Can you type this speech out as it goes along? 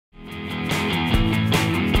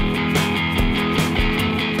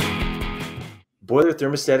Boiler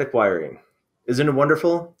thermostatic wiring. Isn't it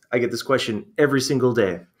wonderful? I get this question every single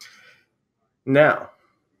day. Now,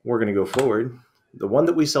 we're going to go forward. The one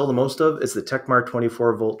that we sell the most of is the TechMark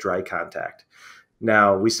 24-volt dry contact.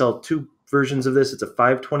 Now, we sell two versions of this. It's a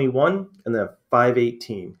 521 and the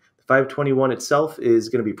 518. The 521 itself is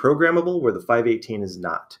going to be programmable, where the 518 is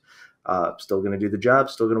not. Still going to do the job,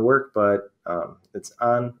 still going to work, but it's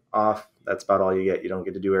on, off. That's about all you get. You don't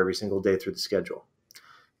get to do every single day through the schedule.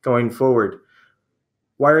 Going forward,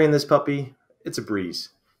 wiring this puppy, it's a breeze.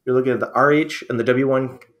 You're looking at the RH and the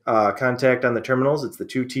W1 contact on the terminals. It's the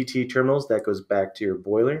two TT terminals that goes back to your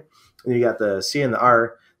boiler. And you got the C and the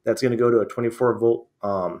R. That's going to go to a 24-volt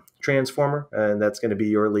transformer, and that's going to be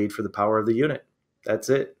your lead for the power of the unit. That's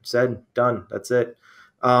it. Said, done. That's it.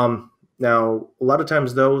 Now, a lot of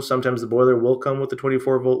times, though, sometimes the boiler will come with a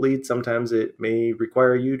 24-volt lead. Sometimes it may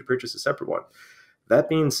require you to purchase a separate one. That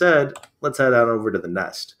being said, let's head on over to the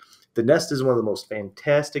Nest. The Nest is one of the most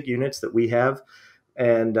fantastic units that we have,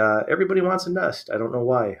 and everybody wants a Nest. I don't know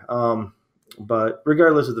why. But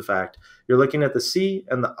regardless of the fact, you're looking at the C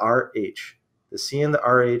and the RH. The C and the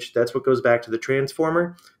RH, that's what goes back to the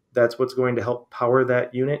transformer. That's what's going to help power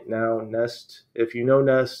that unit. Now, Nest, if you know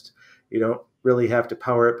Nest, you don't really have to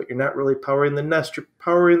power it, but you're not really powering the Nest. You're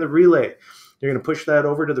powering the relay. You're going to push that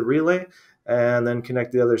over to the relay and then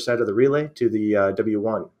connect the other side of the relay to the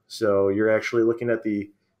W1. So you're actually looking at the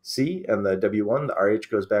C and the W1. The RH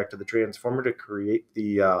goes back to the transformer to create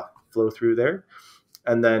the flow through there.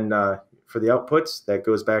 And then for the outputs, that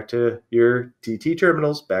goes back to your TT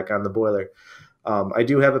terminals back on the boiler. I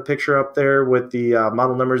do have a picture up there with the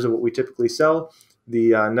model numbers of what we typically sell.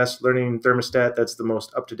 The Nest Learning Thermostat, that's the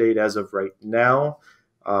most up-to-date as of right now.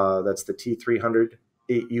 That's the T300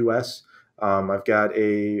 8US. I've got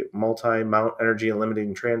a multi-mount energy and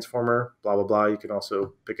limiting transformer, blah, blah, blah. You can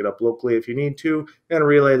also pick it up locally if you need to, and a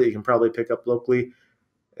relay that you can probably pick up locally.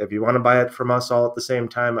 If you want to buy it from us all at the same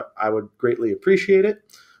time, I would greatly appreciate it.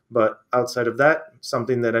 But outside of that,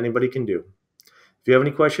 something that anybody can do. If you have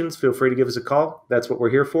any questions, feel free to give us a call. That's what we're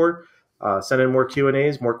here for. Send in more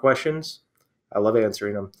Q&As, more questions. I love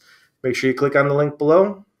answering them. Make sure you click on the link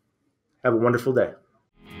below. Have a wonderful day.